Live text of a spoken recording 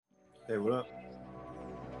Hey, what up?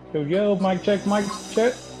 Yo, mic check, mic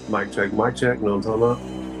check. Mic check, mic check. Know what I'm talking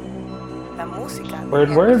about? La música.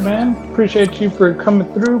 Word, man. Appreciate you for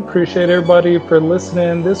coming through. Appreciate everybody for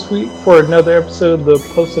listening this week for another episode of the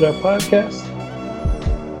Posted Up Podcast.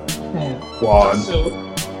 And Squad.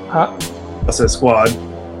 I said squad.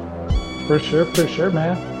 For sure,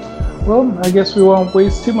 man. Well, I guess we won't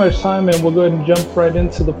waste too much time and we'll go ahead and jump right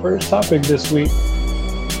into the first topic this week.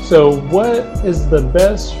 So, what is the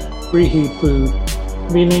best reheat food?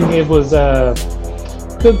 Meaning it was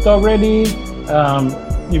cooked already,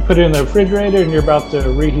 you put it in the refrigerator and you're about to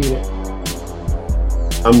reheat it.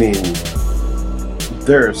 I mean,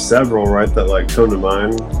 there are several, right, that like come to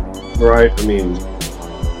mind, right? I mean,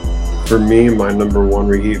 for me, my number one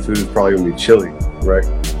reheat food is probably gonna be chili, right?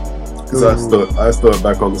 Because I just throw it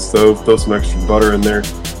back on the stove, throw some extra butter in there,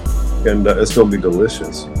 and it's gonna be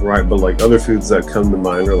delicious, right? But like other foods that come to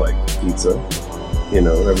mind are like pizza. You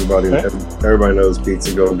know, everybody knows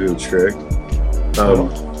pizza going to do the trick.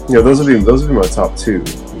 You know, those would be my top two.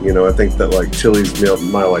 You know, I think that like chili's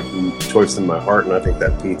my like choice in my heart, and I think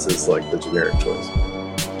that pizza's like the generic choice.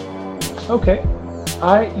 Okay,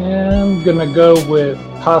 I am gonna go with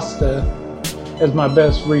pasta as my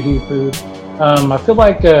best reheat food. I feel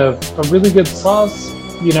like a really good sauce,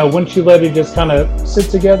 you know, once you let it just kind of sit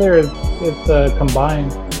together, it's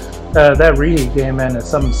combined. That reheat game, man, is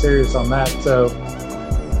something serious on that. So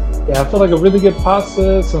yeah, I feel like a really good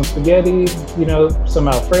pasta, some spaghetti, you know, some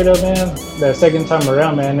Alfredo, man. That second time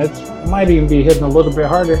around, man, it might even be hitting a little bit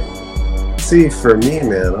harder. See, for me,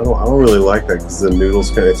 man, I don't really like that because the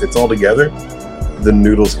noodles if it's all together, the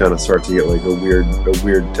noodles kind of start to get like a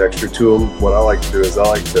weird texture to them. What I like to do is I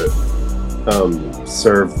like to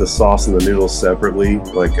serve the sauce and the noodles separately,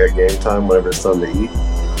 like at game time whenever it's time to eat.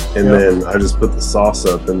 And then I just put the sauce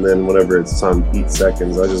up, and then whenever it's time to eat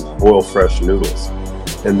seconds, I just boil fresh noodles.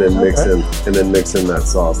 And then mix in that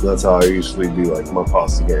sauce, and that's how I usually do like my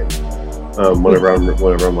pasta game. Whenever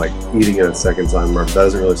I'm like eating it a second time, that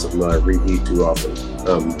isn't really something that I reheat too often.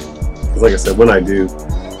 Because like I said, when I do,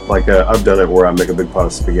 like I've done it where I make a big pot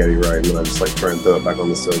of spaghetti, right, and then I just like try and throw it back on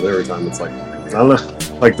the stove. Every time it's like, I don't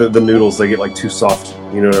know, like the noodles, they get like too soft.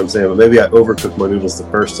 You know what I'm saying? But maybe I overcook my noodles the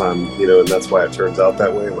first time, you know, and that's why it turns out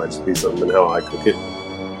that way. It might just be something in how I cook it.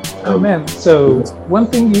 Oh man, so one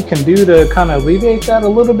thing you can do to kind of alleviate that a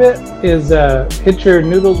little bit is hit your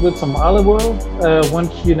noodles with some olive oil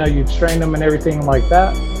once you know you've strained them and everything like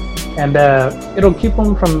that, and it'll keep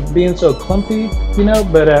them from being so clumpy, you know,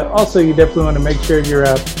 but also you definitely want to make sure you're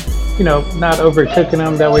you know, not overcooking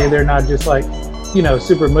them. That way they're not just like, you know,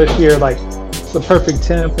 super mushy or like the perfect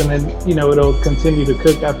temp, and then, you know, it'll continue to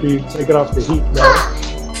cook after you take it off the heat.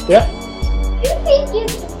 Right? Yeah.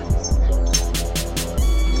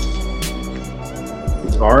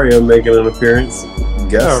 Aria making an appearance.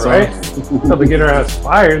 Guess right. Probably get her ass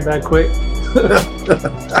fired that quick.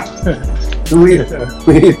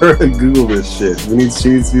 we need her to Google this shit. She needs to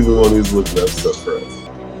be the one who's looking up stuff for us.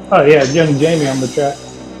 Oh yeah, young Jamie on the track.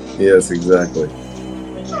 Yes, exactly.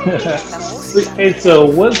 Hey, so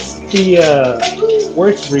what's the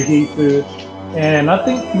worst reheat food? And I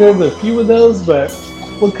think there's a few of those, but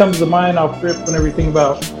what comes to mind off rip whenever you think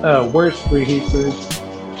about worst reheat foods?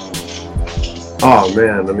 Oh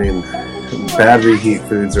man, I mean, bad reheat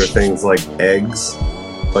foods are things like eggs.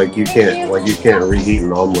 Like you can't reheat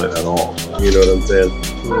an omelet at all. You know what I'm saying?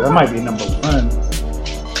 Yeah, that might be number one.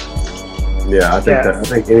 Yeah, I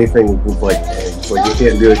think anything with like eggs, like you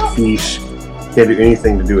can't do a quiche, can't do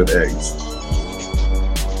anything to do with eggs.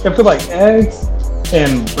 I feel like eggs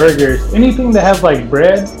and burgers, anything that has like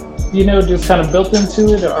bread, you know, just kind of built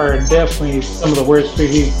into it, are definitely some of the worst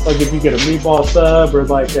reheats. Like if you get a meatball sub or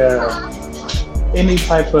like any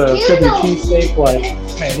type of Philly cheesesteak, like,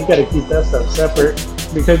 man, you got to keep that stuff separate,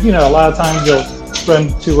 because, you know, a lot of times you'll run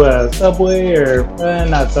to a Subway or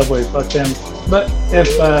not Subway, fuck them. But if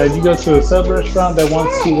you go to a sub restaurant that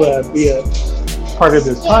wants to be a part of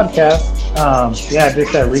this podcast, yeah,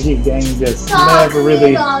 just that reheat game just never really,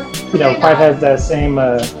 you know, quite has that same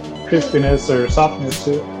crispiness or softness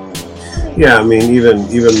to it. Yeah, I mean,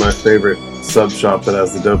 even my favorite sub shop that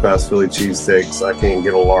has the dope ass Philly cheesesteaks, I can't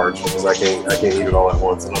get a large because I can't eat it all at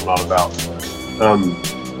once, and I'm not about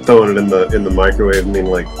throwing it in the microwave. I mean,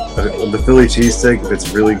 like the Philly cheesesteak, if it's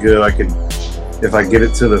really good, if I get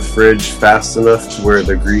it to the fridge fast enough to where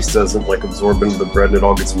the grease doesn't like absorb into the bread and it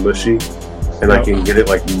all gets mushy, and I can get it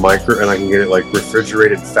like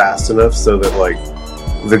refrigerated fast enough so that like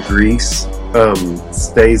the grease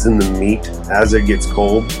stays in the meat as it gets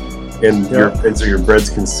cold. And so your bread's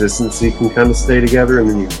consistency can kind of stay together, and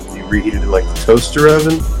then you reheat it in like the toaster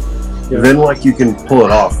oven. then like you can pull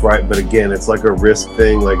it off, right? But again, it's like a risk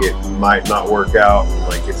thing. Like it might not work out.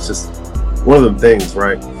 Like it's just one of them things,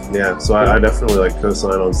 right? Yeah. So I definitely like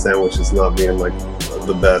co-sign on sandwiches not being like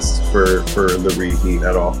the best for the reheat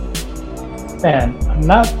at all. Man,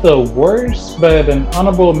 not the worst, but an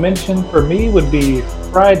honorable mention for me would be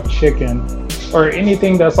fried chicken or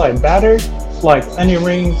anything that's like battered, like onion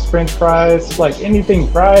rings, french fries, like anything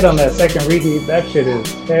fried on that second reheat. That shit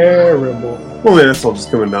is terrible. Well, man, that's all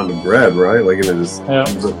just coming down to bread, right? Like, and it just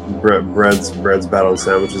bread's bad on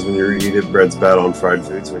sandwiches when you reheat it. Bread's bad on fried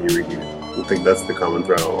foods when you reheat it. I think that's the common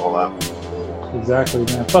thread on all that. Exactly,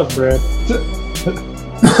 man. Fuck bread.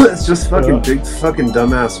 It's just fucking big fucking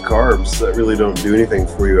dumbass carbs that really don't do anything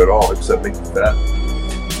for you at all except make you fat.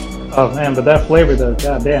 Oh man, but that flavor though,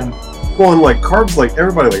 goddamn. Well, and like carbs, like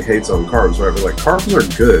everybody like hates on carbs, right? But like carbs are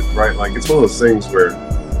good, right? Like it's one of those things where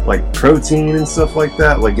like protein and stuff like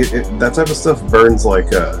that, like that type of stuff burns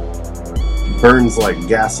like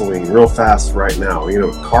gasoline real fast right now. You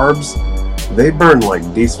know, carbs, they burn like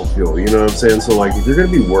diesel fuel, you know what I'm saying? So like if you're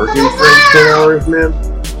gonna be working for 10 hours, man,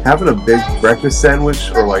 having a big breakfast sandwich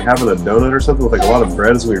or like having a donut or something with like a lot of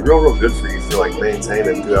bread is gonna be real good for you for like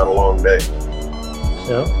maintaining throughout a long day.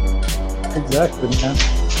 Yeah, exactly, man.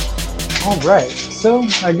 All right, so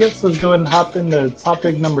I guess let's go ahead and hop into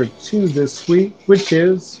topic number 2 this week, which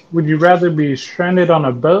is, would you rather be stranded on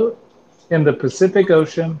a boat in the Pacific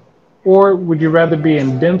Ocean, or would you rather be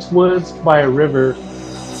in dense woods by a river?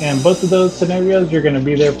 And both of those scenarios, you're going to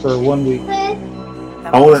be there for 1 week.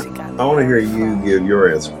 I want to hear you give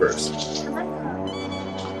your answer first.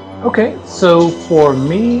 Okay, so for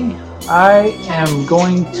me, I am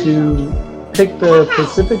going to pick the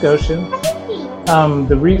Pacific Ocean.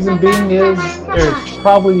 The reason being is there's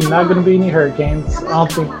probably not going to be any hurricanes. I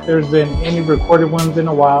don't think there's been any recorded ones in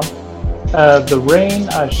a while. The rain,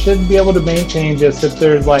 I should be able to maintain just if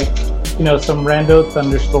there's like, you know, some rando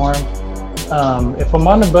thunderstorm. If I'm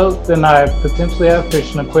on a boat, then I potentially have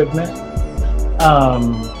fishing equipment. I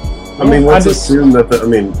mean, let's assume that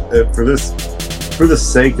for the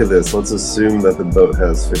sake of this, let's assume that the boat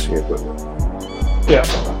has fishing equipment. Yeah.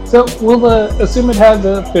 So we'll assume it has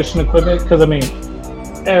the fishing equipment, because I mean,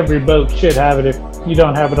 every boat should have it. If you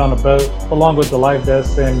don't have it on a boat, along with the life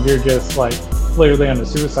vest, then you're just like literally on a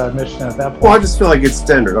suicide mission at that point. Well, I just feel like it's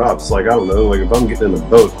standard ops. Like, I don't know, like if I'm getting in a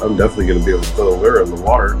boat, I'm definitely going to be able to throw a lure in the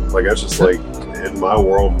water. Like, that's just like, in my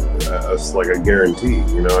world, it's like a guarantee,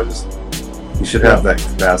 you know. You should have that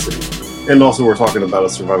capacity. And also, we're talking about a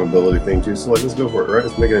survivability thing too, so like, let's go for it, right?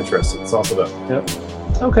 Let's make it interesting. Sauce it up. Yep.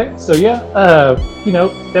 Okay, so yeah, you know,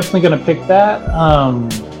 definitely gonna pick that.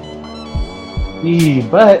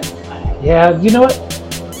 But yeah, you know what?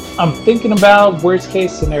 I'm thinking about worst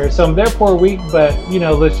case scenario. So I'm there for a week, but you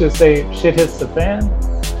know, let's just say shit hits the fan.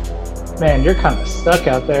 Man, you're kind of stuck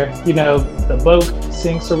out there. You know, the boat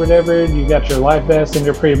sinks or whatever. You got your life vest, and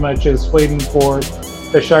you're pretty much just waiting for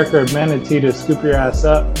a shark or a manatee to scoop your ass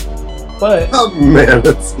up. But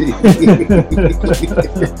manatee.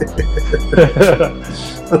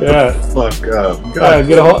 Yeah. Fuck up.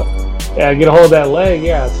 Get a hold. Yeah, get a hold of that leg.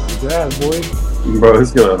 Yeah, it's grass, boy. Bro,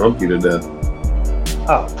 it's gonna hump you to death.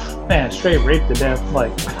 Oh man, straight rape to death,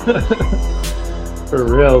 like for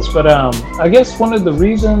reals. But I guess one of the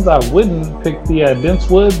reasons I wouldn't pick the dense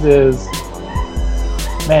woods is,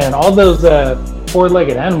 man, all those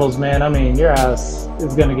four-legged animals, man. I mean, your ass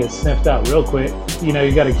is gonna get sniffed out real quick. You know,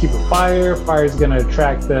 you got to keep a fire. Fire's gonna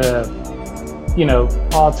attract the, you know,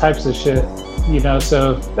 all types of shit. You know,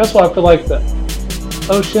 so that's why I feel like the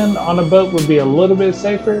ocean on a boat would be a little bit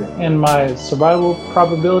safer, and my survival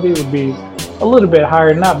probability would be a little bit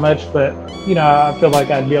higher. Not much, but you know, I feel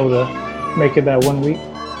like I'd be able to make it that 1 week.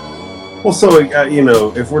 Well, so you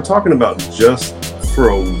know, if we're talking about just for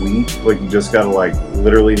a week, like you just gotta like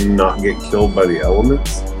literally not get killed by the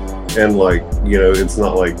elements, and like, you know, it's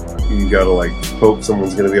not like you gotta like hope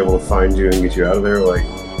someone's gonna be able to find you and get you out of there. Like,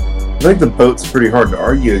 I think the boat's pretty hard to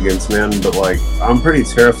argue against, man, but like, I'm pretty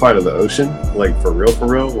terrified of the ocean, like for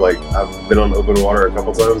real. Like, I've been on open water a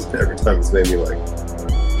couple times, and every time it's made me like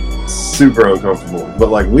super uncomfortable. But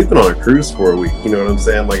like, we've been on a cruise for a week, you know what I'm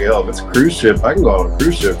saying? Like, hell, if it's a cruise ship, I can go on a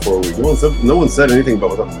cruise ship for a week. No one said anything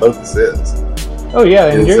about what the boat this is. Oh yeah,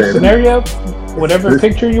 in your scenario, whatever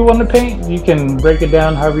picture you want to paint, you can break it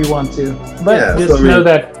down however you want to. But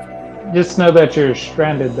yeah, just know that you're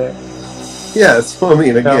stranded there. Yeah, so I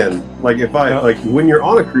mean, again, like if like when you're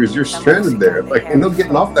on a cruise, you're stranded there, like, and no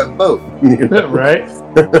getting off that boat, you know? Right?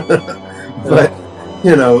 But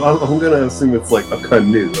you know, I'm gonna assume it's like a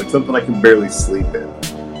canoe, like something I can barely sleep in.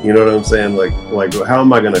 You know what I'm saying? Like how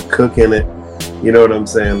am I gonna cook in it? You know what I'm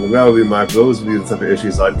saying? Those would be the type of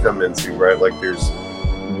issues I'd come into, right? Like there's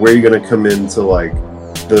where you're gonna come into like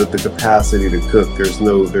the capacity to cook. There's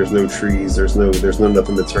no trees. There's no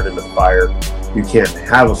nothing to turn into fire. You can't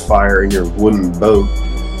have a fire in your wooden boat.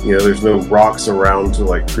 You know, there's no rocks around to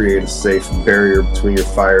like create a safe barrier between your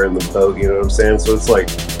fire and the boat. You know what I'm saying? So it's like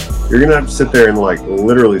you're gonna have to sit there and like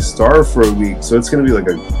literally starve for a week. So it's gonna be like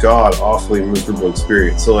a god awfully miserable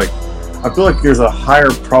experience. So like I feel like there's a higher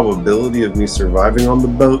probability of me surviving on the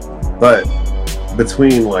boat, but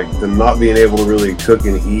between like the not being able to really cook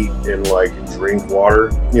and eat and like drink water,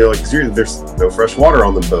 you know, like there's no fresh water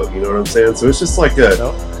on the boat. You know what I'm saying? So it's just like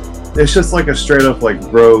it's just like a straight up like,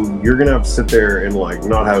 bro, you're gonna have to sit there and like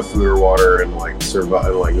not have food or water and like survive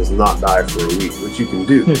and like just not die for a week, which you can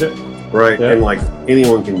do, right? Yeah. And like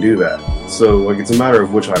anyone can do that. So like it's a matter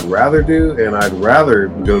of which I'd rather do, and I'd rather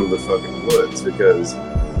go to the fucking woods because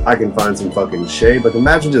I can find some fucking shade. Like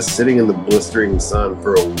imagine just sitting in the blistering sun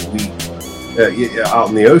for a week out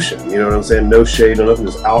in the ocean. You know what I'm saying? No shade, no nothing,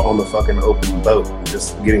 just out on the fucking open boat,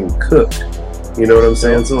 just getting cooked. You know what I'm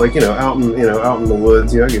saying? So like, out in the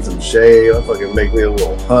woods, I get some shade, I'll fucking make me a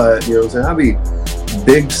little hut, you know what I'm saying? I'd be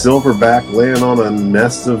big silverback laying on a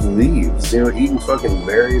nest of leaves, eating fucking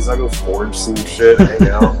berries. I go forage some shit, hang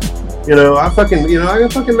out. I fucking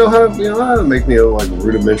know how to make me a like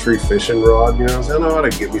rudimentary fishing rod, you know what I'm saying? I know how to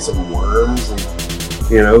get me some worms and,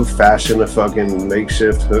 fashion a fucking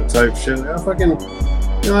makeshift hook type shit. I'd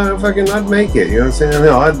make it, you know what I'm saying?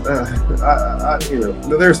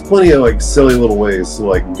 No, there's plenty of like silly little ways to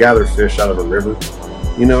like gather fish out of a river.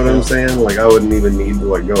 You know what I'm saying? Like I wouldn't even need to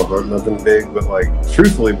like go hunt nothing big, but like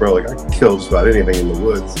truthfully, bro, like I can kill just about anything in the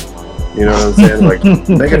woods. You know what I'm saying? Like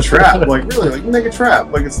make a trap, like really, like make a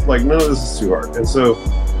trap. Like it's like none of this is too hard. And so,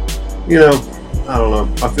 I don't know.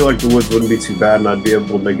 I feel like the woods wouldn't be too bad, and I'd be able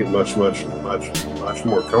to make it much more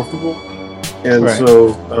comfortable. And right.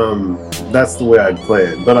 So that's the way I'd play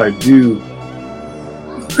it. But I do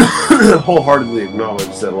wholeheartedly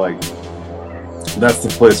acknowledge that, like, that's the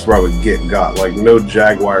place where I would get got. Like, no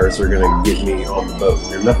jaguars are going to get me on the boat.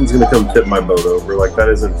 And nothing's going to come tip my boat over. Like, that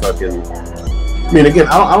isn't fucking... I mean, again,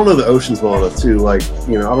 I don't know the oceans well enough, too. Like, I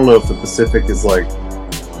don't know if the Pacific is, like,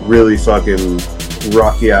 really fucking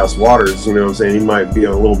rocky-ass waters. You know what I'm saying? You might be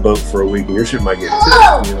on a little boat for a week and your shit might get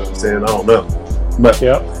tipped. You know what I'm saying? I don't know. But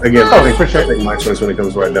again, I think my choice when it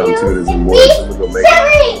comes right down to it is in woods. I'm gonna go make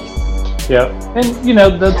it. Yeah,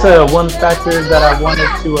 and that's one factor that I wanted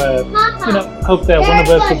to hope that one of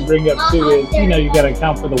us would bring up too is you got to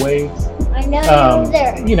account for the waves. I know.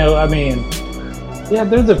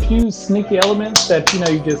 There's a few sneaky elements that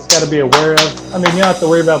you just got to be aware of. I mean, you don't have to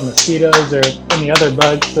worry about mosquitoes or any other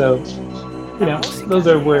bugs. So those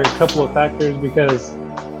were a couple of factors because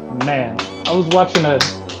man, I was watching a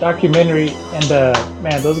documentary and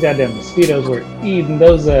those goddamn mosquitoes were eating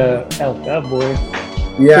those elk up, boy.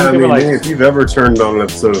 Yeah, I mean, if you've ever turned on an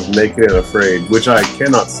episode of Naked and Afraid, which I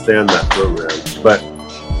cannot stand that program, but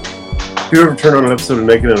if you ever turn on an episode of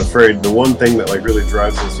Naked and Afraid, the one thing that like really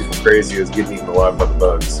drives those people crazy is getting eaten alive by the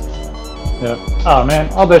bugs. Yeah. Oh man,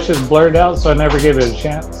 all that shit's blurred out, so I never gave it a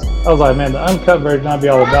chance. I was like, man, the uncut version, I'd be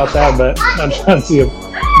all about that, but I'm trying to see a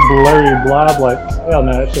blurry blob, like, hell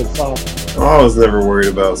no, that shit's soft. I was never worried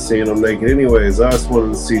about seeing them naked anyways. I just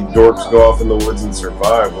wanted to see dorks go off in the woods and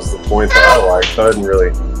survive was the point that I liked. I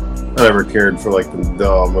never cared for like I'm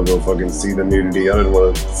gonna go fucking see the nudity. I didn't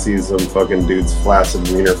want to see some fucking dude's flaccid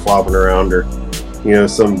wiener flopping around or,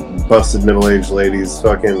 some busted middle-aged lady's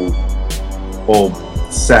fucking old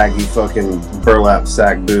saggy fucking burlap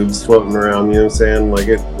sack boobs floating around, you know what I'm saying? Like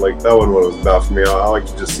that wasn't what it was about for me. I like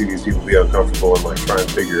to just see these people be uncomfortable and like try and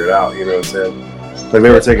figure it out, you know what I'm saying? Like they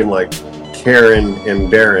were taking like Karen and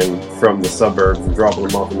Darren from the suburbs and dropping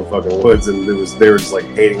them off in the fucking woods, and they were just like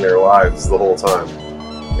hating their lives the whole time,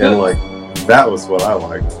 and like that was what I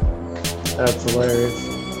liked. That's hilarious.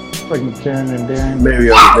 Fucking Karen and Darren. Maybe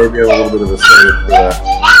I'm a little bit of a slave for that.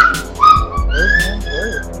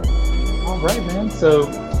 All right, man. So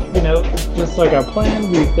just like our plan,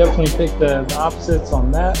 we definitely picked the opposites on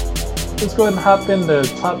that. Let's go ahead and hop into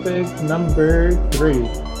topic number 3.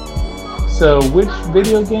 So, which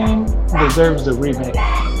video game deserves a remake?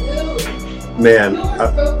 Man,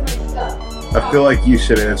 I feel like you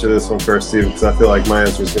should answer this one first, Steve, because I feel like my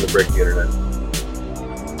answer is going to break the internet.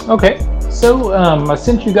 Okay, so I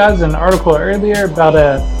sent you guys an article earlier about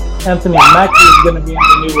Anthony Mackie is going to be in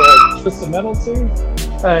the new Twisted Metal series.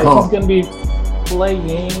 He's going to be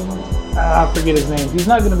playing, I forget his name. He's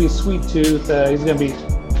not going to be Sweet Tooth. He's going to be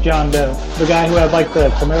John Doe, the guy who had like the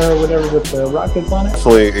Camaro or whatever with the rockets on it.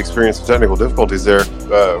 Definitely experienced some technical difficulties there.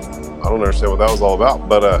 I don't understand what that was all about,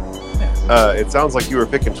 but it sounds like you were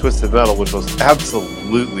picking Twisted Metal, which was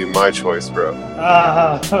absolutely my choice, bro.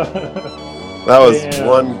 That was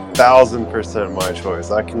 1000% my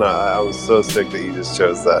choice. I cannot. I was so sick that you just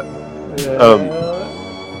chose that.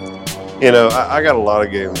 You know, I got a lot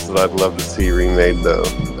of games that I'd love to see remade though.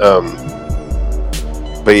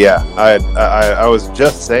 But yeah, I was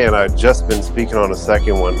just saying I'd just been speaking on a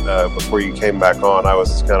second one before you came back on. I was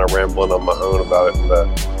just kind of rambling on my own about it.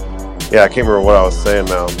 And, yeah, I can't remember what I was saying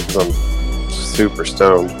now because I'm super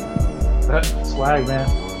stoned. Swag, man.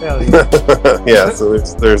 Hell yeah. Yeah, so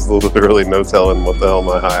there's literally no telling what the hell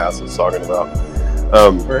my high ass was talking about.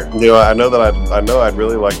 You know, I know I'd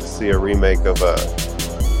really like to see a remake of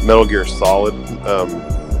Metal Gear Solid.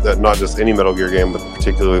 That not just any Metal Gear game, but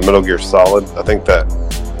particularly Metal Gear Solid. I think that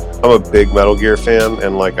I'm a big Metal Gear fan,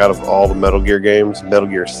 and like out of all the Metal Gear games, Metal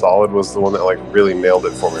Gear Solid was the one that like really nailed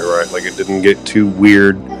it for me, right? Like it didn't get too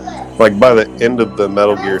weird. Like by the end of the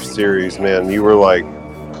Metal Gear series, man, you were like,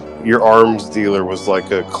 your arms dealer was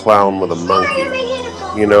like a clown with a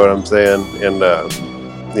monkey. You know what I'm saying? And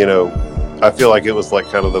you know, I feel like it was like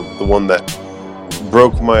kind of the one that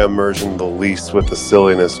broke my immersion the least with the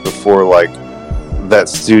silliness before like that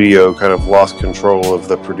studio kind of lost control of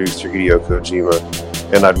the producer Hideo Kojima.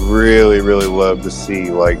 And I'd really, really love to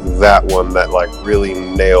see like that one that like really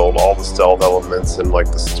nailed all the stealth elements and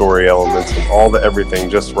like the story elements and all the everything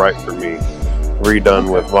just right for me,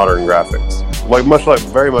 redone with modern graphics. Like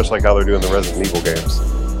very much like how they're doing the Resident Evil games.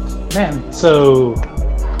 Man, so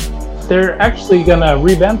they're actually gonna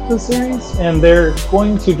revamp the series and they're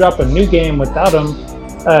going to drop a new game without them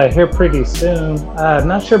here pretty soon.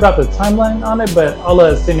 Not sure about the timeline on it, but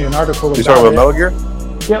I'll send you an article about it. You talking about Metal Gear?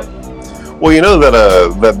 Yep. Well, you know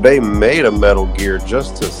that they made a Metal Gear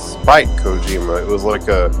just to spite Kojima. It was like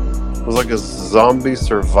a zombie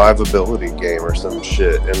survivability game or some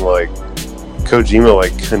shit, and like Kojima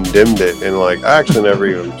like condemned it, and like I actually never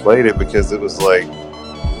even played it because it was like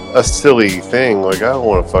a silly thing. Like I don't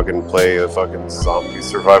want to fucking play a fucking zombie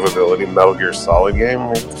survivability Metal Gear Solid game.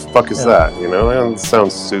 What the fuck is that? You know, it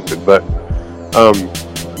sounds stupid, but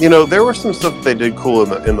you know, there were some stuff they did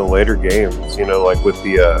cool in the later games. You know, like with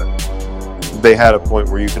the they had a point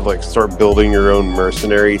where you could like start building your own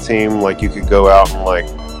mercenary team. Like you could go out and like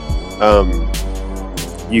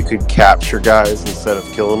you could capture guys instead of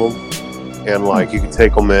killing them. And like you could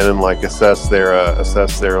take them in and like assess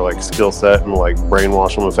their like skill set and like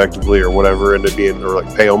brainwash them effectively or whatever, and or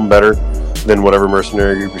like pay them better than whatever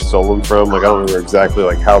mercenary group you stole them from. Like I don't remember exactly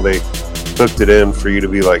like how they hooked it in for you to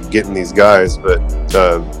be like getting these guys, but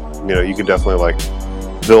you know, you could definitely like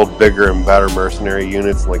build bigger and better mercenary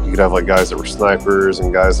units. Like you could have like guys that were snipers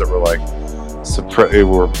and guys that were like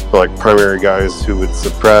primary guys who would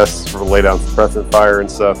suppress or lay down suppressant fire and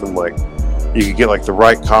stuff, and like you could get like the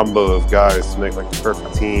right combo of guys to make like the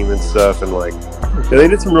perfect team and stuff, and like yeah, they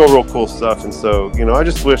did some real cool stuff. And so, you know, I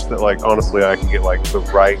just wish that like honestly I could get like the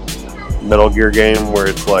right Metal Gear game where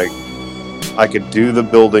it's like I could do the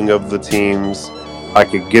building of the teams, I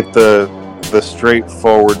could get the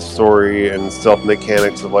straightforward story and stealth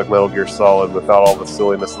mechanics of like Metal Gear Solid without all the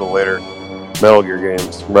silliness of the later Metal Gear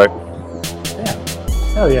games, right? Yeah,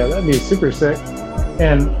 hell yeah, that'd be super sick.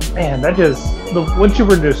 And man, that just what you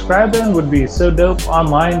were describing would be so dope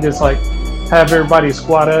online. Just like have everybody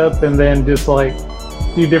squad up and then just like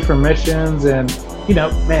do different missions, and you know,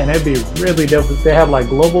 man, it'd be really dope if they had like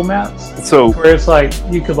global maps. So where it's like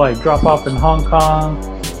you could like drop off in Hong Kong,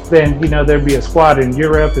 then you know there'd be a squad in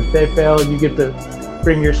Europe. If they fail, you get to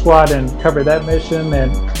bring your squad and cover that mission,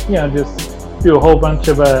 and you know just do a whole bunch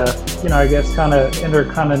of you know, I guess kind of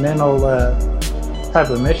intercontinental type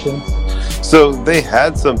of missions. So they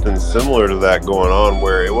had something similar to that going on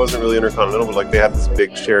where it wasn't really intercontinental, but like they had this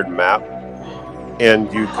big shared map,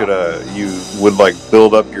 and you could you would like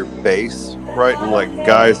build up your base, right? And like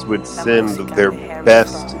guys would send their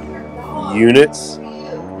best units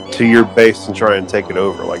to your base and try and take it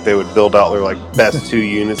over. Like they would build out their like best 2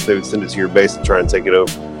 units, they would send it to your base and try and take it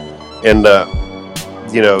over. And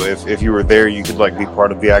you know, if you were there, you could like be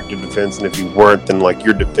part of the active defense, and if you weren't, then like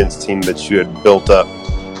your defense team that you had built up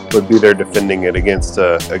would be there defending it against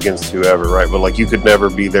whoever, right? But like you could never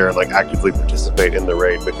be there and like actively participate in the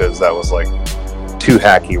raid because that was like too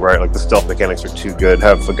hacky, right? Like the stealth mechanics are too good.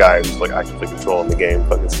 Have a guy who's like actively controlling the game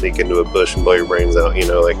fucking sneak into a bush and blow your brains out, you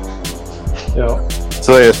know, like. Yeah.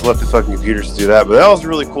 So they just left the fucking computers to do that, but that was a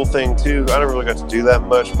really cool thing too. I never really got to do that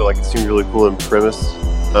much, but like it seemed really cool in premise.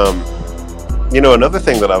 You know, another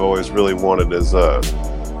thing that I've always really wanted is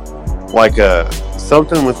like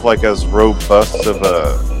something with like as robust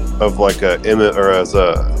of like an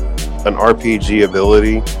RPG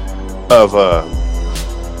ability of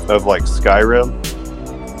like Skyrim,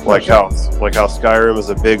 like how Skyrim is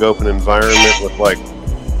a big open environment with like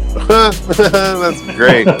that's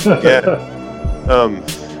great, yeah.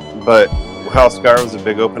 But how Skyrim's a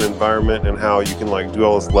big open environment and how you can like do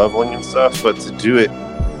all this leveling and stuff, but to do it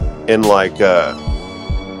in like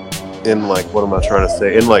what am I trying to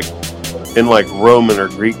say? In like Roman or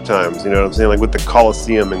Greek times, you know what I'm saying? Like with the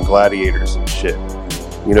Colosseum and gladiators and shit.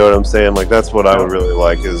 You know what I'm saying? Like that's what I would really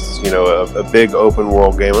like is, you know, a big open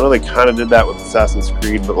world game. I know they kind of did that with Assassin's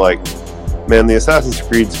Creed, but like, man, the Assassin's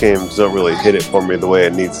Creed games don't really hit it for me the way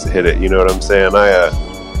it needs to hit it. You know what I'm saying?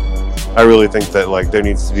 I really think that like there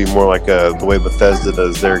needs to be more like the way Bethesda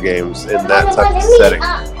does their games in that type of setting.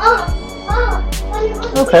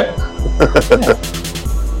 Okay. Yeah.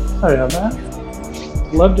 Sorry about that.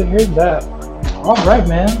 Love to hear that. All right,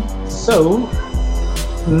 man. So,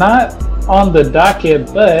 not on the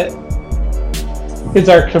docket, but is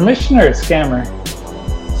our commissioner a scammer?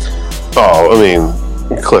 Oh, I mean,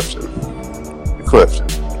 Clifton.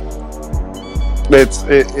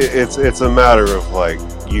 It's a matter of like,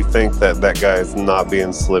 you think that guy is not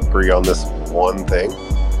being slippery on this one thing?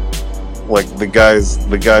 Like the guy's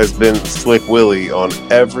been Slick Willy on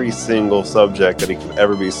every single subject that he could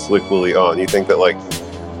ever be Slick Willy on. You think that like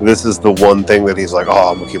this is the one thing that he's like,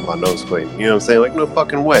 oh, I'm gonna keep my nose clean. You know what I'm saying? Like, no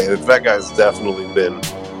fucking way. That guy's definitely been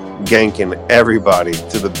ganking everybody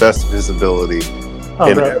to the best of his ability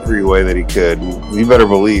every way that he could. And you better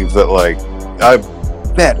believe that, like, I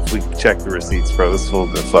bet if we check the receipts, bro, this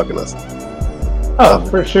fool's been fucking us. Oh,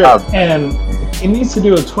 for sure. And he needs to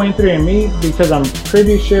do a 23andMe because I'm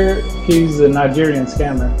pretty sure he's a Nigerian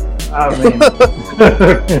scammer. I mean,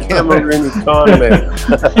 Cameroon con man.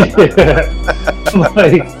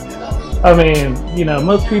 Like, I mean, you know,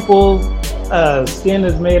 most people's skin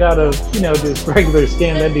is made out of, you know, just regular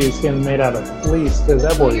skin. That dude's skin is made out of fleece because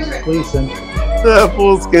that boy's fleecing. That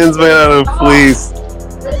fool's skin's made out of fleece.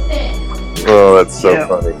 Oh, that's so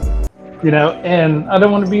funny. You know, and I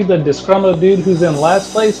don't want to be the disgruntled dude who's in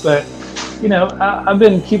last place, but, you know, I've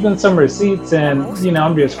been keeping some receipts and, you know,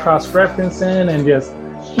 I'm just cross-referencing and just,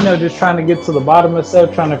 you know, just trying to get to the bottom of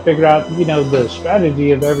stuff, trying to figure out, you know, the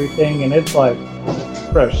strategy of everything. And it's like,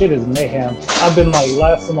 bro, shit is mayhem. I've been like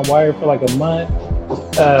last on the wire for like a month.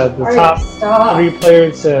 The top 3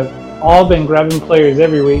 players have all been grabbing players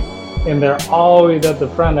every week, and they're always at the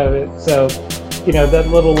front of it. So, you know, that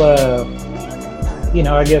little, you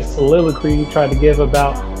know, I guess soliloquy you tried to give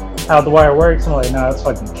about how the wire works, I'm like, no, that's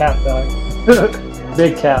fucking cap, dog.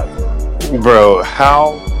 Big cap. Bro,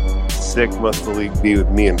 how sick must the league be with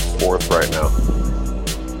me in 4th right now?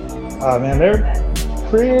 Oh, man, they're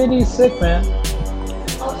pretty sick, man.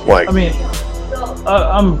 Like, I mean,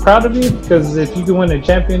 I'm proud of you because if you can win a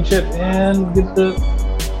championship and get the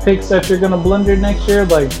picks that you're gonna blunder next year,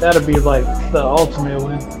 like that'd be like the ultimate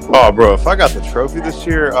win. Oh, bro, if I got the trophy this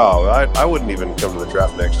year, I wouldn't even come to the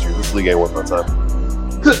draft next year. This league ain't worth my time.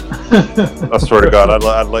 I swear to God,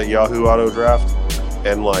 I'd let Yahoo auto draft,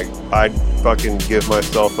 and like I'd fucking give my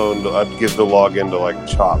cell phone. I'd give the login to like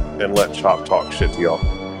Chop and let Chop talk shit to y'all.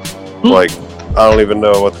 Like, I don't even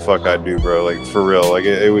know what the fuck I'd do, bro. Like, for real. Like,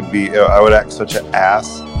 it would be... I would act such an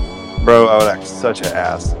ass. Bro, I would act such an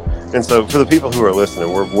ass. And so, for the people who are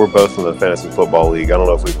listening, we're both in the Fantasy Football League. I don't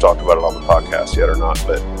know if we've talked about it on the podcast yet or not,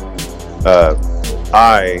 but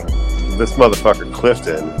this motherfucker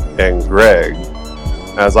Clifton and Greg,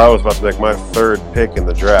 as I was about to make my 3rd pick in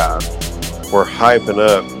the draft, were hyping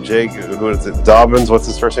up Jake... Who is it? Dobbins? What's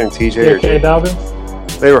his first name? TJ? J.K. Dobbins?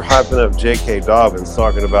 They were hyping up J.K. Dobbins,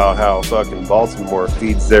 talking about how fucking Baltimore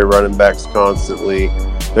feeds their running backs constantly.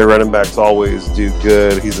 Their running backs always do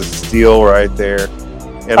good. He's a steal right there.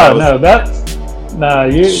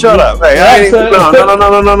 And you shut up. Hey,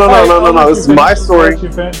 no. This is my story.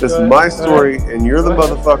 This is my story, and you're the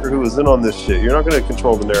motherfucker who was in on this shit. You're not going to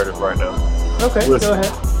control the narrative right now. Okay, listen. Go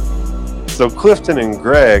ahead. So Clifton and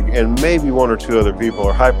Greg, and maybe 1 or 2 other people,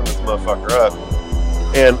 are hyping this motherfucker up.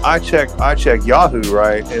 And I check Yahoo,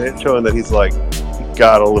 right, and it's showing that he's like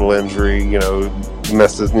got a little injury, you know,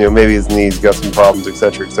 messes, you know, maybe his knees got some problems,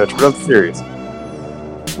 etc., etc. But I'm serious.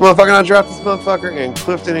 Motherfucker, I draft this motherfucker, and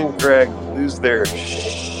Clifton and Greg lose their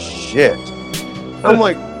shit. I'm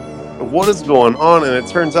like, what is going on? And it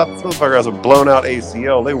turns out this motherfucker has a blown out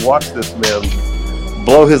ACL. They watched this man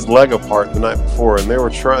blow his leg apart the night before, and they were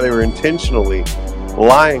intentionally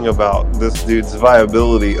lying about this dude's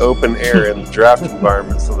viability open air in the draft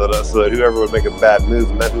environment so that whoever would make a bad move,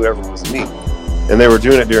 and that whoever was me. And they were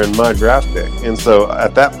doing it during my draft pick. And so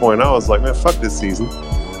at that point I was like, man, fuck this season.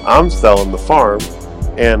 I'm selling the farm.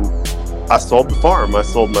 And I sold the farm. I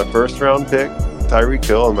sold my 1st round pick, Tyreek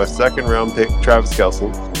Hill, and my 2nd round pick, Travis Kelce.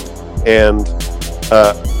 And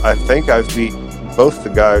I think I've beat both the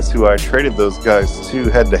guys who I traded those guys to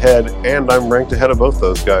head-to-head, and I'm ranked ahead of both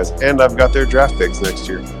those guys, and I've got their draft picks next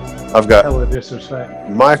year. I've got hella disrespect.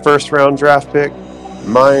 my first round draft pick,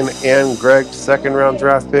 mine and Greg's second round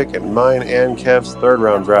draft pick, and mine and Kev's third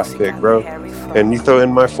round draft pick, bro. And you throw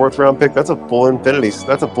in my fourth round pick, that's a full infinity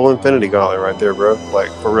gauntlet right there, bro. Like,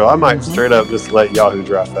 for real, I might straight up just let Yahoo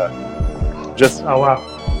draft that. Just Oh wow.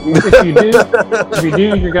 If you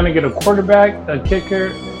do, you're gonna get a quarterback, a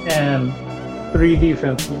kicker, and 3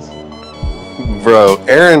 defenses. bro,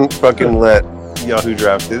 Aaron fucking let Yahoo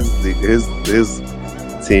draft his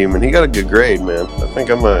team, and he got a good grade, man. I think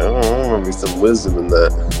I might be some wisdom in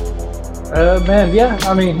that. Man, yeah.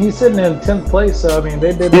 I mean, he's sitting in 10th place, so I mean,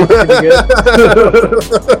 they did pretty good.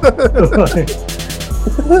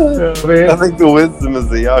 I think the wisdom is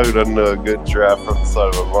that Yahoo doesn't know a good draft from the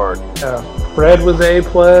side of a barn. Fred was A+,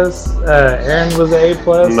 Aaron was A+.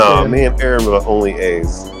 No, me and Aaron were the only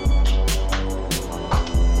A's.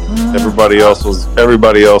 Everybody else was B-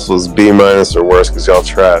 or worse because y'all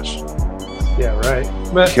trash. Yeah, right.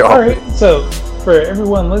 But Y'all. all right, so for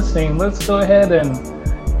everyone listening, let's go ahead and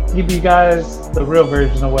give you guys the real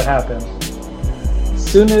version of what happened.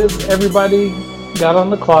 As soon as everybody got on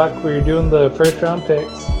the clock, we were doing the first round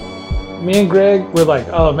picks. Me and Greg were like,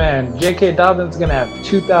 oh man, J.K. Dobbins gonna have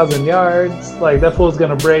 2,000 yards. Like, that fool's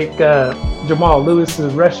gonna break Jamal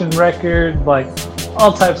Lewis's rushing record. Like,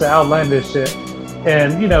 all types of outlandish shit.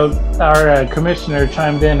 And, you know, our commissioner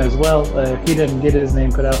chimed in as well. He didn't get his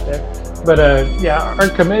name put out there. But, yeah, our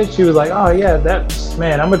commish, she was like, oh, yeah,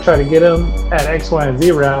 I'm going to try to get him at X, Y, and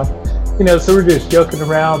Z round. You know, so we're just joking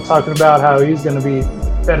around, talking about how he's going to be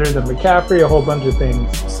better than McCaffrey, a whole bunch of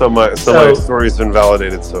things. So my story's been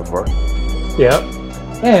validated so far. Yep.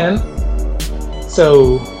 And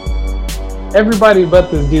so everybody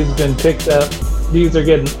but this dude's been picked up. These are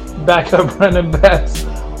getting backup running backs,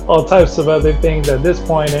 all types of other things at this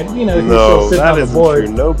point, and you know, he's still sitting on the board.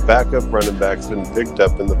 True. No backup running backs been picked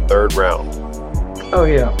up in the third round. Oh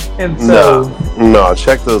yeah, and so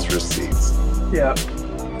check those receipts. Yeah,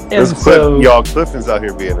 and Clifton's out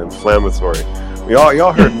here being inflammatory.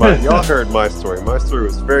 Y'all heard my story. My story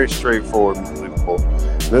was very straightforward and believable.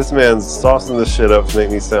 This man's saucing the shit up to make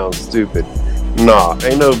me sound stupid. Nah,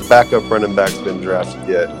 ain't no backup running backs been drafted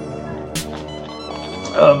yet.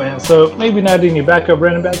 Oh man, so maybe not any backup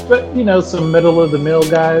running backs, but you know, some middle of the mill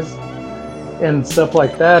guys and stuff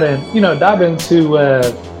like that. And you know, Dobbins, who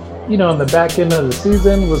you know, in the back end of the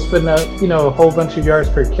season was putting up, you know, a whole bunch of yards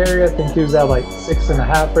per carry. I think he was at like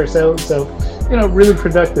 6.5 or so. So, you know, really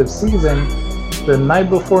productive season. The night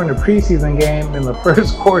before in the preseason game in the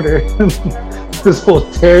first quarter, this fool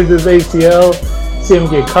tears his ACL, see him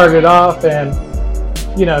get carted off, and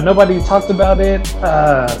you know, nobody talked about it.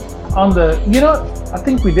 I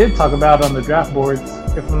think we did talk about it on the draft boards,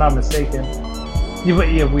 if I'm not mistaken.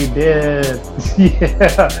 Yeah, we did.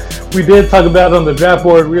 Yeah, we did talk about it on the draft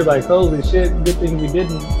board. We were like, holy shit, good thing we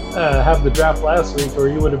didn't have the draft last week, or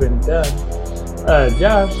you would have been done.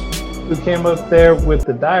 Josh, who came up there with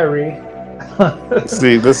the diary.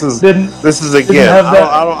 See, this is again.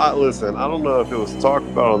 Listen, I don't know if it was talked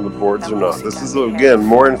about on the boards or not. This is again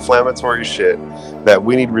more inflammatory shit that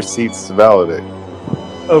we need receipts to validate.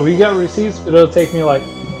 Oh, we got receipts, but it'll take me like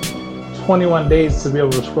 21 days to be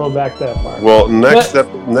able to scroll back that far. Well, next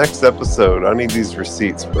episode, I need these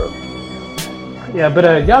receipts, bro. Yeah,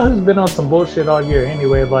 but Yahoo's been on some bullshit all year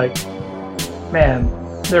anyway. Like, man,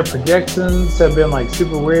 their projections have been like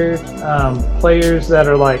super weird. Players that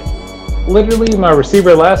are like, literally, my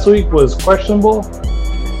receiver last week was questionable,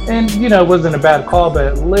 and you know, it wasn't a bad call,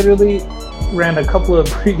 but literally ran a couple of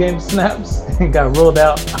pregame snaps and got rolled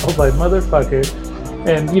out. I was like, motherfucker.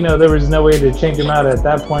 And, you know, there was no way to change him out at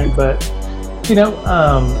that point. But, you know,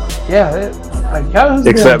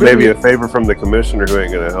 except maybe a favor from the commissioner who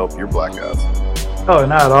ain't going to help your black ass. Oh,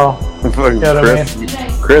 not at all.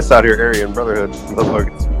 Chris out here, Aryan Brotherhood. In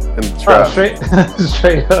the trap.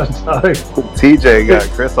 Straight up, dog. TJ got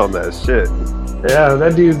Chris on that shit. Yeah,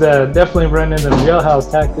 that dude's definitely running the jailhouse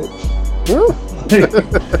tactics. You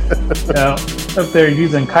know, up there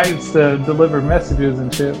using kites to deliver messages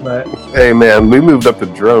and shit, but hey man, we moved up to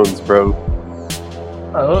drones, bro.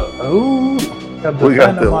 We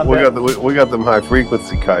got them high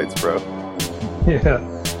frequency kites, bro. Yeah,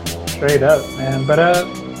 straight up, man. But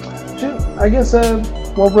I guess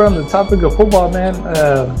while we're on the topic of football, man,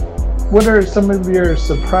 what are some of your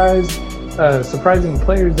surprising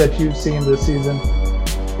players that you've seen this season?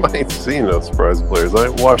 I ain't seen no surprising players. I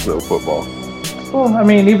ain't watched no football. Well, I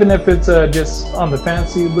mean, even if it's just on the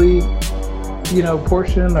fantasy league, you know,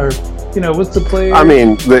 portion, or you know, what's the player? I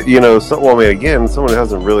mean, again, someone who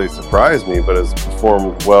hasn't really surprised me, but has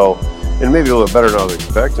performed well and maybe a little better than I was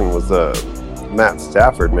expecting was Matt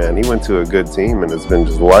Stafford. Man, he went to a good team and has been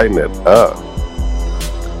just lighting it up.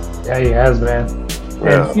 Yeah, he has, man.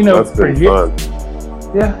 Yeah, And, you know, that's been fun.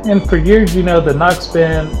 Yeah, and for years, you know, the Knox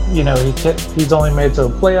band, you know, he's only made to the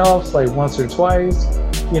playoffs like once or twice.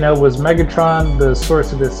 You know, was Megatron the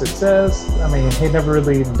source of his success? I mean, he never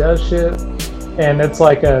really does shit. And it's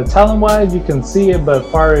like talent-wise, you can see it, but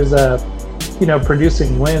far as you know,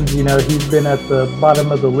 producing wins, you know, he's been at the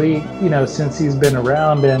bottom of the league, you know, since he's been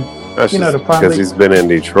around. And That's you know, just because he's been in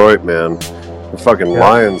Detroit, man. The fucking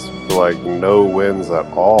Lions, like, no wins at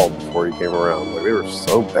all before he came around. Like, they were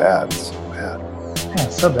so bad. Yeah,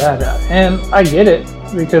 so bad. And I get it,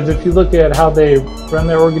 because if you look at how they run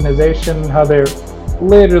their organization, how they're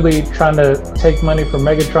literally trying to take money from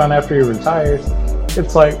Megatron after he retires,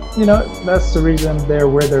 it's like, you know, that's the reason they're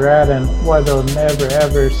where they're at and why they'll never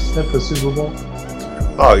ever sniff a Super Bowl.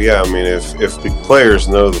 Oh, yeah, I mean, if the players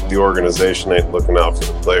know that the organization ain't looking out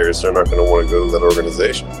for the players, they're not going to want to go to that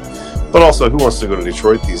organization. But also, who wants to go to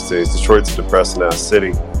Detroit these days? Detroit's a depressing-ass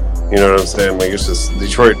city. You know what I'm saying? Like, it's just,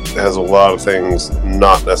 Detroit has a lot of things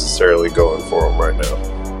not necessarily going for them right now.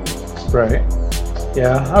 Right.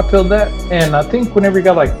 Yeah, I feel that. And I think whenever you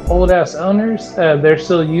got, like, old-ass owners, they're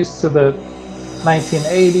still used to the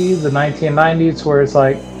 1980s, the 1990s, where it's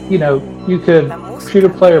like, you know, you could treat a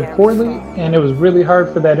player poorly, and it was really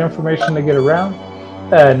hard for that information to get around.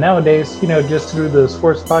 Nowadays, you know, just through the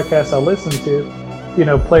sports podcasts I listen to, you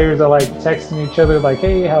know, players are, like, texting each other, like,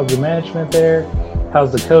 hey, how's the management there?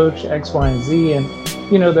 How's the coach, X, Y, and Z? And,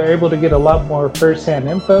 you know, they're able to get a lot more first-hand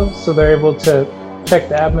info, so they're able to check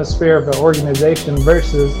the atmosphere of an organization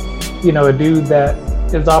versus, you know, a dude that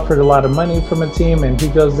is offered a lot of money from a team and he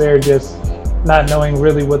goes there just not knowing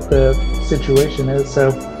really what the situation is.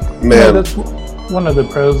 So, man, you know, that's one of the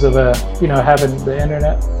pros of, you know, having the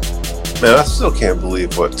internet. Man, I still can't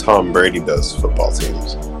believe what Tom Brady does to football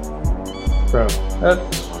teams. Bro,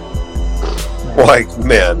 like,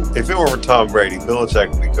 man, if it were for Tom Brady,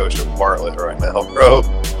 Belichick would be coaching Bartlett right now, bro.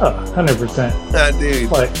 Oh, 100%. That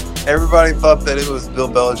dude. Like, everybody thought that it was Bill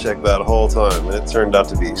Belichick that whole time, and it turned out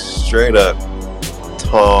to be straight up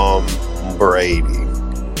Tom Brady.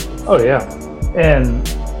 Oh, yeah. And,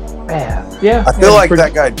 man, yeah. I feel like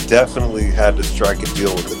that guy definitely had to strike a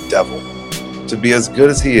deal with the devil to be as good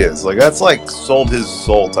as he is. Like, that's like sold his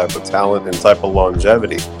soul type of talent and type of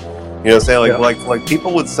longevity. You know what I'm saying? Like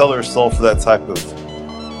people would sell their soul for that type of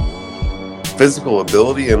physical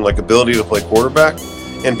ability and, like, ability to play quarterback.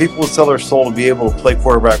 And people would sell their soul to be able to play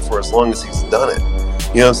quarterback for as long as he's done it.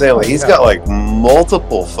 You know what I'm saying? Like, he's got, like,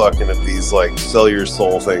 multiple fucking of these, like, sell your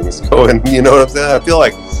soul things going. You know what I'm saying? I feel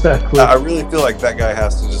like, I really feel like that guy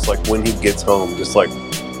has to just, like, when he gets home, just, like,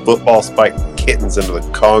 football spike kittens into the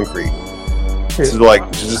concrete. To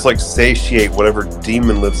just satiate whatever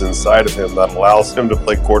demon lives inside of him that allows him to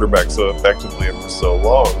play quarterback so effectively and for so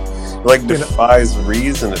long. It, like, defies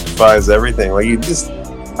reason. It defies everything. Like, you just,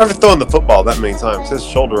 after throwing the football that many times, his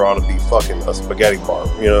shoulder ought to be fucking a spaghetti bar.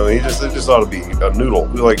 You know, it just ought to be a noodle.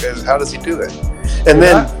 Like, how does he do that?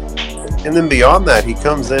 And then beyond that, he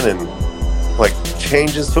comes in and, like,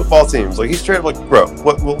 changes football teams. Like, he's straight up like, bro,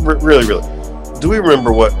 really. Do we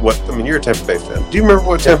remember what I mean, you're a Tampa Bay fan. Do you remember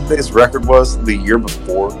what Tampa Bay's record was the year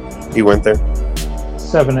before he went there?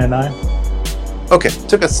 7-9. Okay,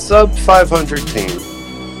 took a sub 500 team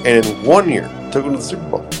and in 1 year took him to the Super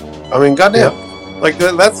Bowl. I mean, goddamn. Yeah. Like,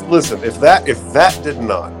 that's, listen, if that did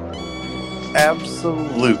not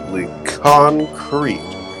absolutely concrete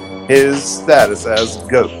his status as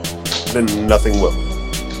GOAT, then nothing will.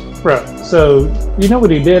 Bro, so you know what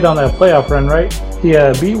he did on that playoff run, right? He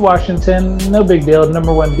beat Washington, no big deal,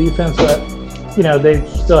 number one defense, but, you know, they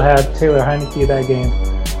still had Taylor Heineke that game.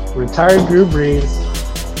 Retired Drew Brees,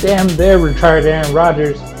 damn, they retired Aaron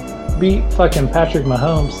Rodgers, beat fucking Patrick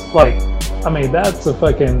Mahomes. Like, I mean, that's a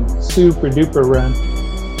fucking super duper run.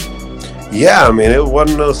 Yeah, I mean, it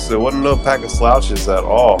wasn't no pack of slouches at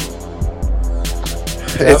all.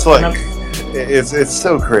 It's like, it's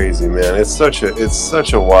so crazy, man. It's such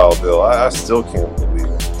a wild deal. I still can't believe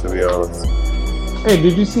it, to be honest. Hey,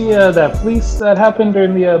 did you see that fleece that happened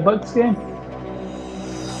during the Bucks game?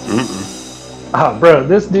 Oh, bro,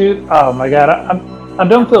 this dude, oh my God, I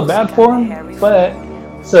don't feel bad for him, but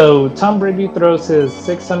so Tom Brady throws his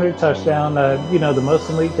 600 touchdown, you know, the most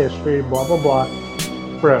in league history, blah, blah, blah.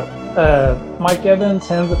 Bro, Mike Evans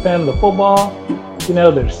hands the fan the football, you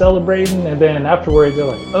know, they're celebrating, and then afterwards they're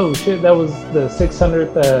like, oh shit, that was the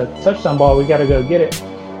 600th touchdown ball, we gotta go get it.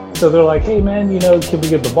 So they're like, hey man, you know, can we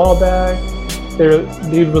get the ball back? Their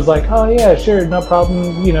dude was like, oh yeah, sure, no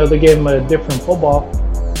problem. You know, they gave him a different football.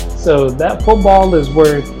 So that football is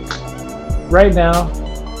worth, right now,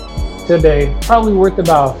 today, probably worth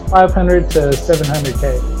about 500 to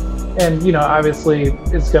 700K. And, you know, obviously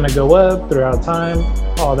it's going to go up throughout time,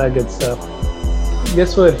 all that good stuff.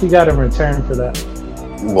 Guess what he got in return for that?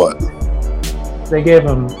 What? They gave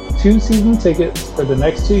him 2 season tickets for the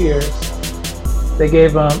next 2 years. They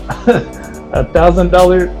gave him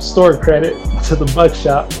 $1,000 store credit to the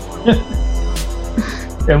Buckshop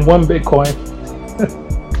and 1 Bitcoin.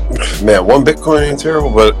 Man, 1 Bitcoin ain't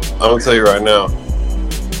terrible, but I'm gonna tell you right now,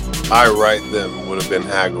 I right then would have been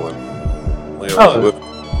haggling. I would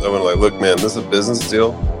like, look, man, this is a business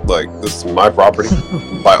deal. Like, this is my property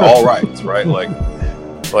by all rights, right? Like,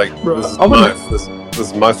 bro, this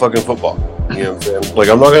is my fucking football. You know what I'm saying? Like,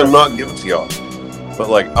 I'm not gonna not give it to y'all, but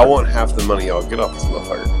like, I want half the money y'all. Get off this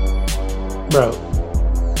motherfucker, bro.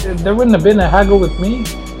 There wouldn't have been a haggle with me.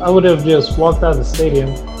 I would have just walked out of the stadium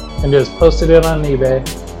and just posted it on eBay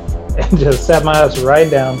and just sat my ass right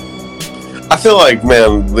down. I feel like,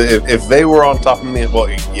 man, if they were on top of me, well,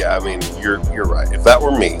 yeah, I mean, you're right. If that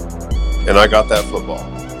were me, and I got that football,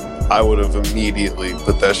 I would have immediately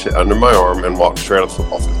put that shit under my arm and walked straight out the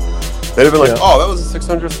football field. They'd have been like, "Oh, that was a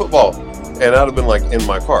 600th football," and I'd have been like in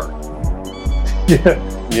my car. Yeah,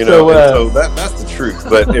 you know. So that's the truth.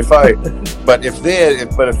 But if I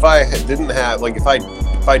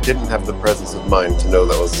didn't have the presence of mind to know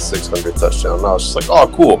that was a 600 touchdown, I was just like, "Oh,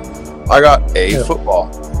 cool, I got a football."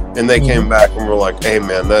 And they came back and were like, "Hey,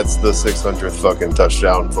 man, that's the 600th fucking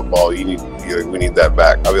touchdown football. We need that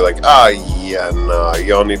back." I'll be like, yeah, nah,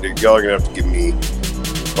 y'all are gonna have to give me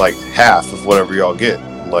like half of whatever y'all get.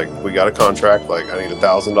 Like, we got a contract. Like, I need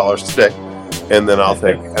 $1,000 today, and then I'll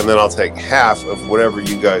take half of whatever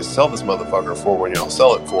you guys sell this motherfucker for when y'all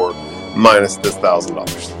sell it for, minus this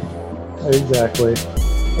 $1,000. Exactly.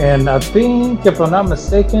 And I think, if I'm not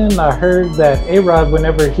mistaken, I heard that A-Rod,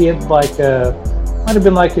 whenever he had like might have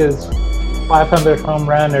been like his 500th home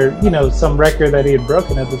run or, some record that he had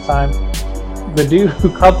broken at the time. The dude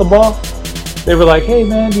who caught the ball, they were like, "Hey,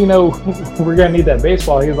 man, we're going to need that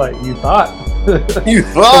baseball." He was like, "You thought?" You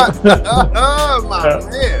thought? My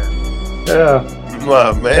man. Yeah.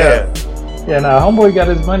 My man. Yeah, no, homeboy got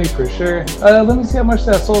his money for sure. Let me see how much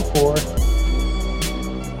that sold for.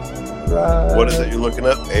 Right. What is it you're looking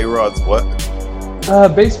at? A-Rod's what?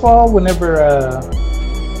 Baseball, whenever...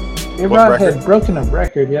 A-Rod had broken a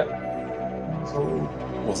record, yep. So,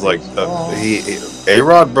 was like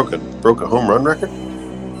A-Rod broke a home run record?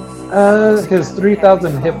 His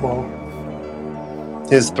 3,000 hit ball.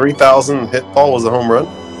 His 3,000 hit ball was a home run?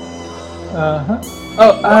 Uh-huh.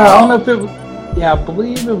 Oh, I don't know if it was... Yeah, I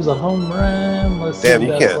believe it was a home run. Let's see. Damn,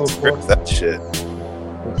 you can't script that shit.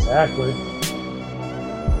 Exactly.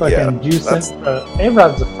 Fucking juicing.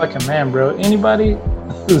 A-Rod's a fucking man, bro. Anybody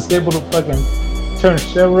who's able to fucking turn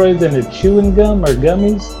steroids into chewing gum or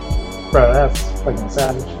gummies, bro, that's fucking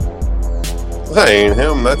savage. That ain't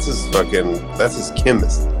him. That's his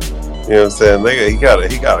chemist. You know what I'm saying?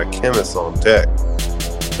 He got a chemist on deck.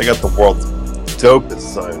 They got the world's dopest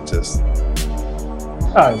scientist.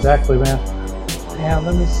 Oh, exactly, man. Damn,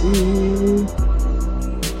 let me see.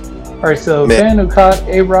 All right, so fan who caught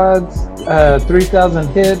A-Rod's 3,000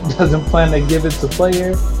 hit doesn't plan to give it to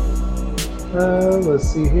player. Let's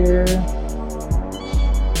see here.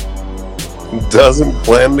 Doesn't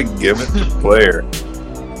plan to give it to player.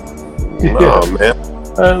 No, man.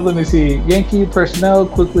 Let me see. Yankee personnel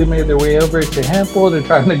quickly made their way over to Hampel to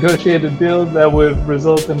try to negotiate a deal that would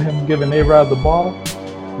result in him giving A-Rod the ball.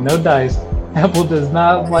 No dice. Hampel does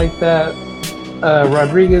not like that.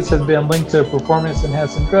 Rodriguez has been linked to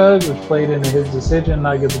performance-enhancing drugs, which played into his decision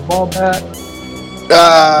not to get the ball back.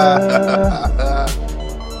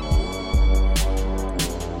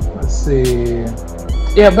 Let's see.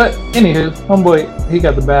 Yeah, but anywho, homeboy, he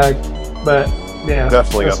got the bag. But yeah,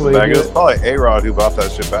 definitely got the bag. It was probably A-Rod who bought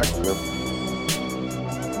that shit back from him.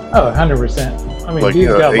 Oh, 100%. I mean, like, he's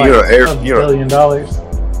got like $1 billion.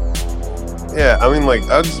 Yeah, I mean, like,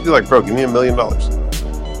 I'd just be like, "Bro, give me $1 million."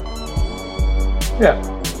 Yeah.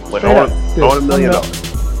 Like, I want $1 million.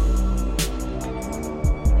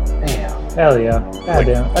 Damn. Hell yeah. God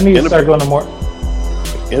damn. I need to start going to more.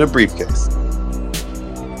 In a briefcase.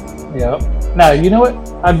 Yep. Now, you know what?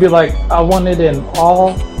 I'd be like, I want it in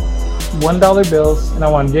all $1 bills, and I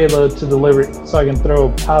want J-Lo to deliver it so I can throw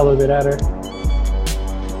a pile of it at her.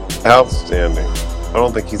 Outstanding. I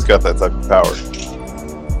don't think he's got that type of power.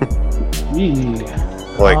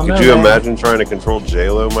 Like, could you imagine trying to control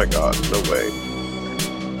J-Lo? My God, no way.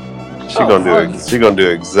 She gonna do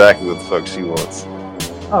exactly what the fuck she wants.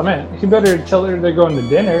 Oh man, you better tell her they're going to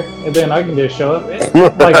dinner, and then I can just show up.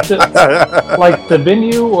 Like the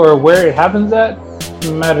venue or where it happens at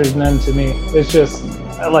matters none to me. It's just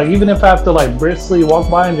like, even if I have to like briskly walk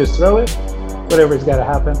by and just throw it, whatever's got to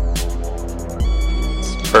happen.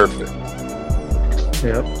 It's perfect.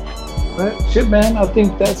 Yep. But shit, man, I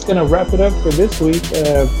think that's gonna wrap it up for this week.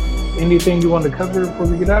 Anything you want to cover before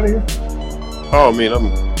we get out of here? Oh, I mean,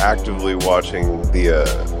 I'm actively watching the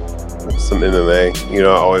some MMA. You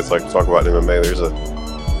know, I always like to talk about MMA. There's a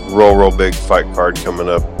real big fight card coming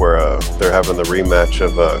up where they're having the rematch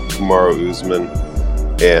of Kamaru Usman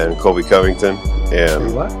and Colby Covington.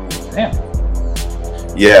 And what? Damn.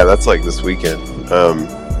 Yeah, that's like this weekend.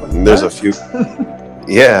 There's a few.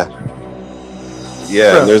 Yeah.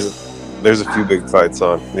 And there's a few big fights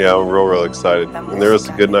on. Yeah, I'm real excited. And there was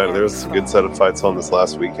a good night. There was a good set of fights on this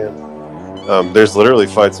last weekend. There's literally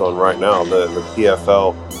fights on right now. The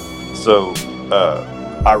PFL. So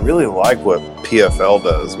I really like what PFL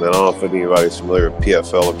does, man. I don't know if anybody's familiar with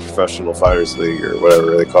PFL, the Professional Fighters League, or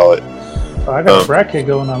whatever they call it. Oh, I got a bracket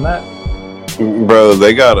going on that. Bro,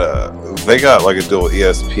 they got like a deal with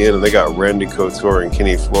ESPN, and they got Randy Couture and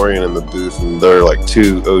Kenny Florian in the booth, and they're like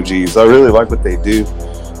two OGs. I really like what they do.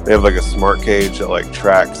 They have like a smart cage that like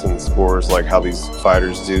tracks and scores like how these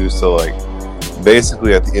fighters do. So like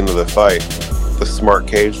basically at the end of the fight, the smart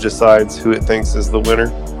cage decides who it thinks is the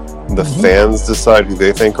winner. The fans decide who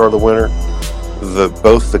they think are the winner.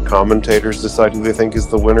 Both the commentators decide who they think is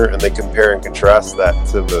the winner, and they compare and contrast that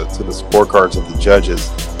to the scorecards of the judges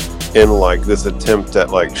in like this attempt at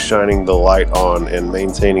like shining the light on and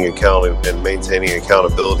maintaining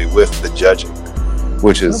accountability with the judging,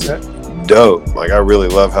 which is dope. Like I really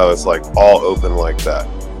love how it's like all open like that.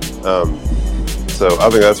 So I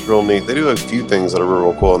think that's real neat. They do a few things that are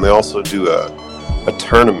real cool, and they also do a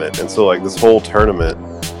tournament. And so like this whole tournament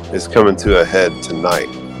is coming to a head tonight,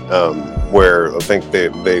 where I think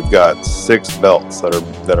they've got 6 belts that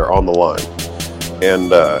are on the line,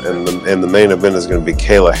 and the main event is going to be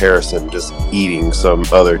Kayla Harrison just eating some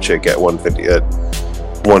other chick at 155.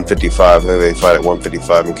 I think they fight at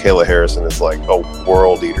 155, and Kayla Harrison is like a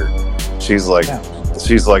world eater. She's like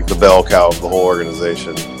the bell cow of the whole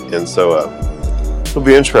organization, and so it'll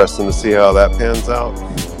be interesting to see how that pans out.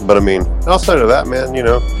 But I mean, outside of that, man, you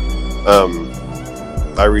know,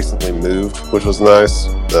 I recently moved, which was nice.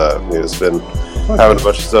 It's been having a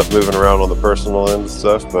bunch of stuff moving around on the personal end and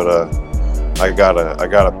stuff, but I got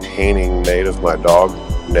a painting made of my dog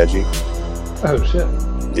Neji. Oh shit!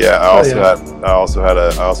 Yeah, I also had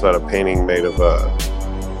a painting made of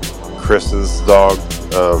Chris's dog,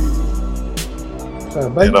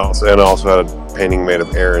 and I also had a painting made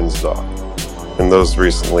of Aaron's dog, and those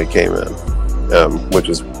recently came in, which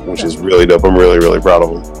is really dope. I'm really proud of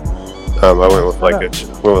them. I went with like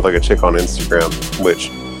a chick on Instagram,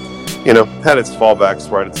 which, you know, had its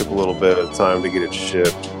fallbacks, right? It took a little bit of time to get it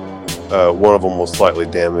shipped. One of them was slightly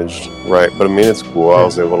damaged, right? But I mean, it's cool. I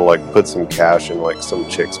was able to like put some cash in like some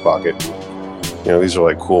chick's pocket. You know, these are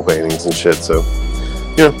like cool paintings and shit. So,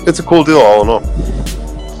 you know, it's a cool deal all in all.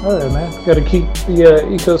 Oh yeah, man. Got to keep the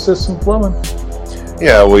ecosystem flowing.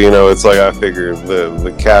 Yeah, well, you know, it's like I figure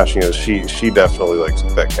the cash, you know, she definitely like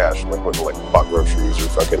took that cash and like went to like bought groceries or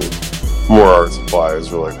fucking more art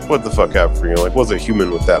supplies, or like what the fuck happened for you? Like, was a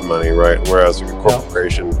human with that money, right? Whereas like a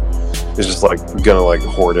corporation is just like gonna like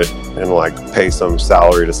hoard it and like pay some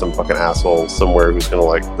salary to some fucking asshole somewhere who's gonna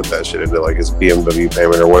like put that shit into like his BMW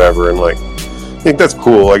payment or whatever. And like, I think that's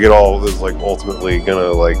cool. Like, it all is like ultimately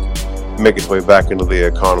gonna like make its way back into the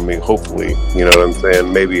economy, hopefully. You know what I'm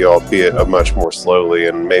saying? Maybe albeit a much more slowly,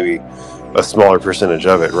 and maybe a smaller percentage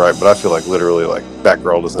of it, right? But I feel like literally like that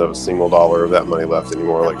girl doesn't have a single dollar of that money left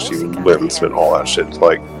anymore. Like, she went and spent all that shit to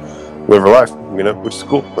like live her life, you know, which is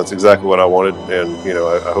cool. That's exactly what I wanted. And, you know,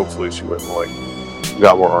 I hopefully she went and like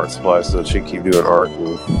got more art supplies so that she can keep doing art,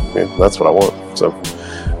 and that's what I want. So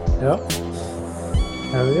yeah.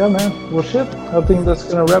 Hell yeah, man. Well, shit. I think that's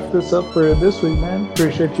going to wrap this up for this week, man.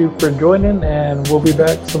 Appreciate you for joining, and we'll be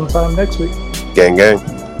back sometime next week. Gang.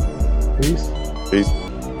 Peace.